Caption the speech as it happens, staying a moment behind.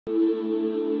Hey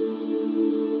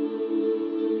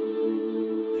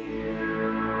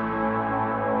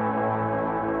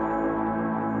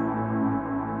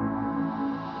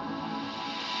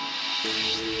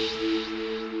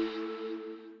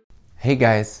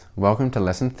guys, welcome to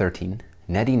lesson 13,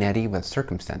 Neti with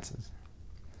circumstances.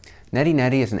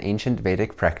 Neti is an ancient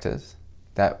Vedic practice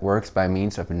that works by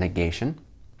means of negation.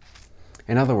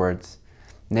 In other words,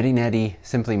 Neti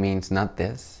simply means not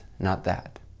this, not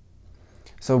that.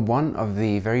 So one of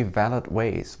the very valid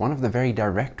ways, one of the very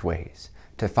direct ways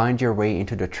to find your way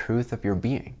into the truth of your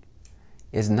being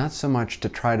is not so much to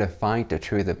try to find the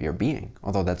truth of your being,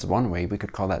 although that's one way. We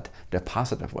could call that the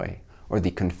positive way, or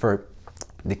the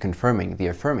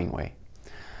affirming way.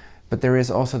 But there is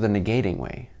also the negating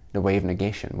way, the way of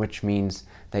negation, which means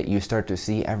that you start to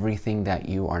see everything that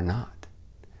you are not.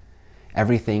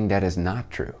 Everything that is not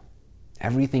true.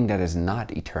 Everything that is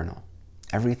not eternal.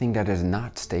 Everything that is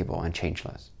not stable and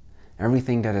changeless.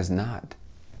 Everything that is not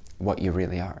what you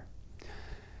really are.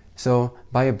 So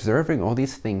by observing all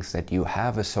these things that you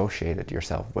have associated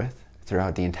yourself with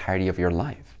throughout the entirety of your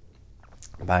life,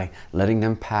 by letting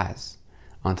them pass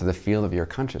onto the field of your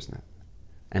consciousness,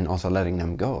 and also letting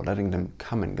them go, letting them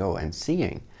come and go, and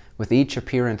seeing with each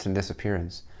appearance and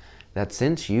disappearance that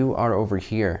since you are over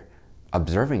here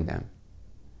observing them,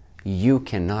 you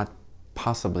cannot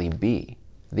possibly be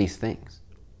these things,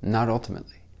 not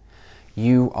ultimately.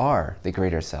 You are the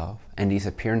greater self, and these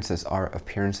appearances are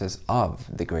appearances of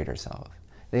the greater self.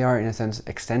 They are, in a sense,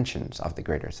 extensions of the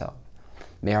greater self.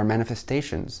 They are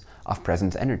manifestations of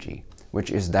presence energy, which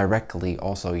is directly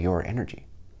also your energy.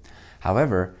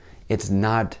 However, it's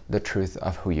not the truth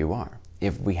of who you are.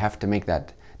 If we have to make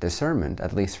that discernment,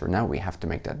 at least for now we have to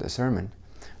make that discernment,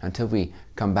 until we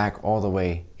come back all the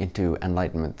way into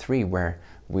Enlightenment 3, where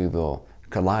we will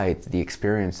collide the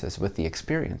experiences with the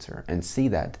experiencer and see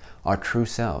that our true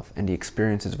self and the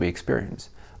experiences we experience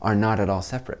are not at all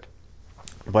separate.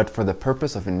 But for the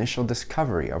purpose of initial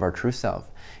discovery of our true self,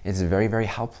 it's very, very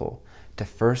helpful to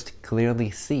first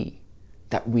clearly see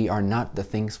that we are not the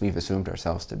things we've assumed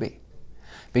ourselves to be.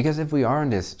 Because if we are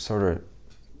on this sort of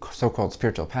so-called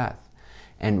spiritual path,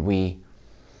 and we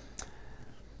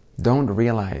don't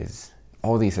realize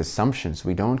all these assumptions,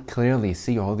 we don't clearly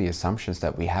see all the assumptions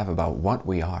that we have about what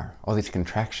we are, all these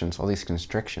contractions, all these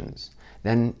constrictions,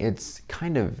 then it's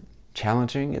kind of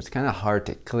challenging, it's kind of hard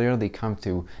to clearly come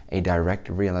to a direct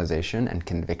realization and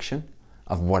conviction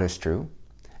of what is true,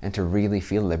 and to really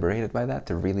feel liberated by that,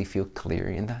 to really feel clear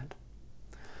in that.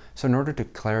 So in order to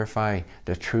clarify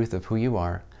the truth of who you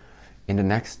are, in the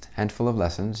next handful of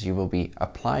lessons, you will be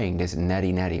applying this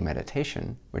Neti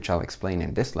meditation, which I'll explain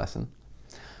in this lesson,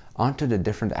 onto the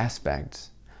different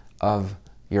aspects of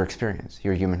your experience,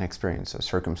 your human experience, so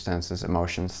circumstances,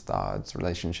 emotions, thoughts,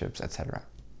 relationships, etc.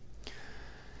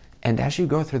 And as you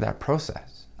go through that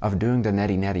process of doing the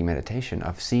Neti meditation,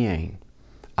 of seeing,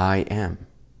 I am,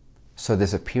 so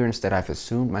this appearance that I've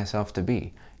assumed myself to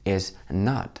be is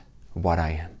not what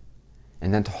I am.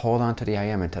 And then to hold on to the I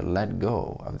am and to let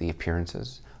go of the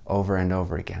appearances over and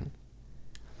over again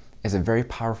is a very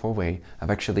powerful way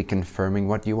of actually confirming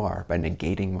what you are by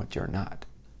negating what you're not.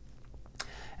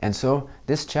 And so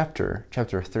this chapter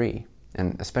 3,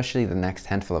 and especially the next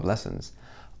handful of lessons,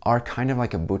 are kind of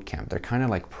like a boot camp. They're kind of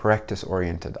like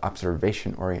practice-oriented,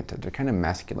 observation-oriented. They're kind of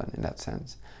masculine in that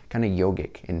sense, kind of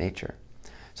yogic in nature.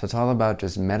 So it's all about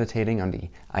just meditating on the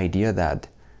idea that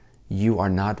you are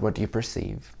not what you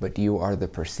perceive, but you are the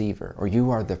perceiver, or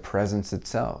you are the presence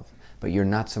itself, but you're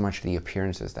not so much the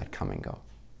appearances that come and go.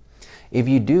 If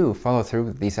you do follow through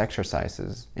with these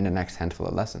exercises in the next handful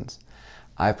of lessons,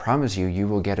 I promise you, you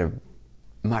will get a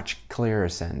much clearer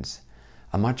sense,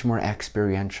 a much more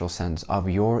experiential sense of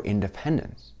your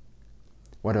independence.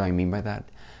 What do I mean by that?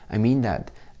 I mean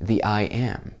that the I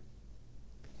am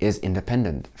is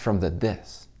independent from the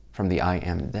this, from the I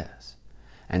am this.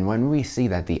 And when we see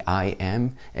that the I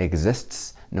am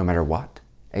exists no matter what,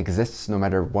 exists no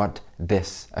matter what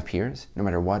this appears, no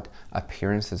matter what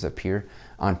appearances appear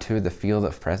onto the field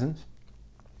of presence,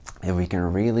 if we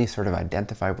can really sort of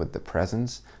identify with the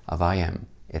presence of I am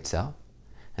itself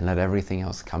and let everything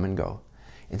else come and go,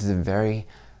 it's a very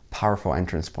powerful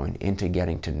entrance point into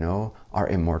getting to know our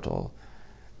immortal,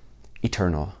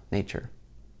 eternal nature.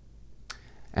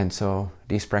 And so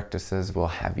these practices will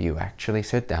have you actually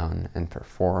sit down and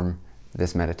perform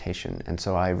this meditation. And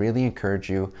so I really encourage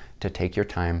you to take your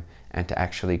time and to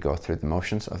actually go through the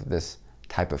motions of this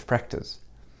type of practice.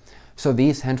 So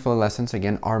these handful of lessons,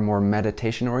 again, are more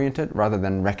meditation-oriented rather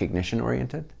than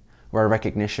recognition-oriented, where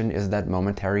recognition is that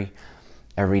momentary,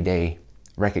 everyday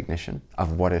recognition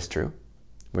of what is true,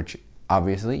 which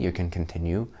obviously you can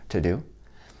continue to do.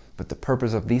 But the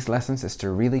purpose of these lessons is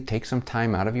to really take some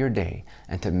time out of your day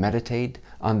and to meditate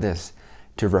on this,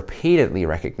 to repeatedly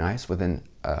recognize within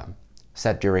a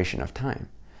set duration of time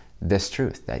this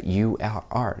truth that you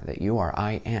are,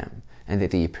 I am, and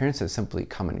that the appearances simply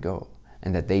come and go,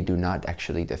 and that they do not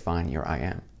actually define your I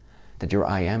am, that your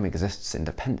I am exists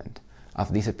independent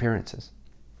of these appearances.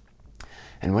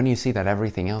 And when you see that,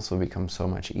 everything else will become so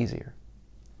much easier.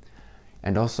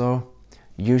 And also,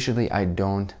 usually I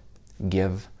don't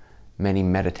give many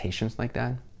meditations like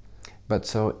that, but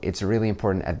so it's really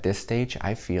important at this stage,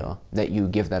 I feel, that you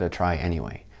give that a try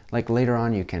anyway. Like later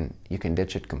on, you can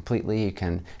ditch it completely. You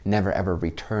can never ever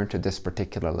return to this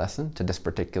particular lesson, to this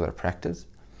particular practice,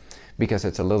 because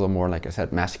it's a little more, like I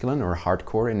said, masculine or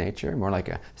hardcore in nature, more like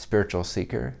a spiritual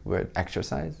seeker would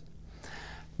exercise.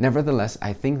 Nevertheless,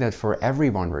 I think that for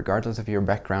everyone, regardless of your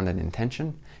background and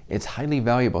intention, it's highly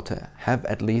valuable to have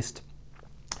at least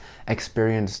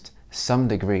experienced some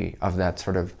degree of that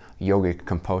sort of yogic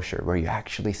composure, where you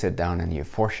actually sit down and you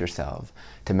force yourself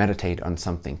to meditate on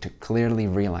something, to clearly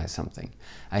realize something.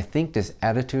 I think this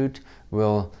attitude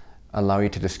will allow you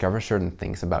to discover certain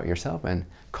things about yourself and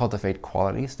cultivate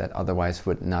qualities that otherwise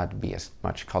would not be as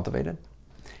much cultivated.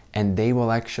 And they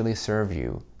will actually serve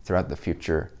you throughout the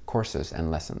future courses and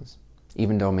lessons,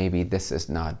 even though maybe this is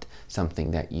not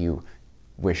something that you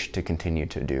wish to continue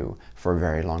to do for a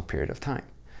very long period of time.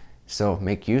 So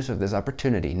make use of this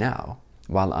opportunity now,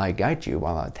 while I guide you,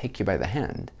 while I take you by the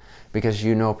hand, because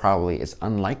you know probably it's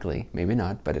unlikely, maybe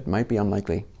not, but it might be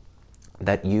unlikely,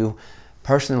 that you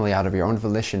personally, out of your own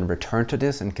volition, return to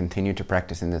this and continue to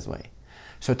practice in this way.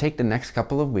 So take the next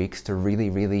couple of weeks to really,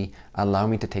 really allow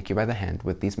me to take you by the hand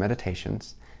with these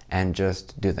meditations and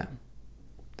just do them.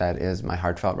 That is my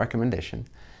heartfelt recommendation.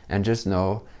 And just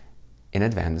know in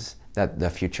advance that the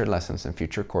future lessons and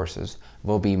future courses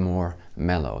will be more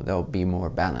mellow, they'll be more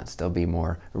balanced, they'll be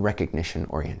more recognition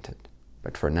oriented.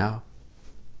 But for now,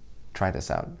 try this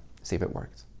out, see if it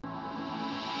works.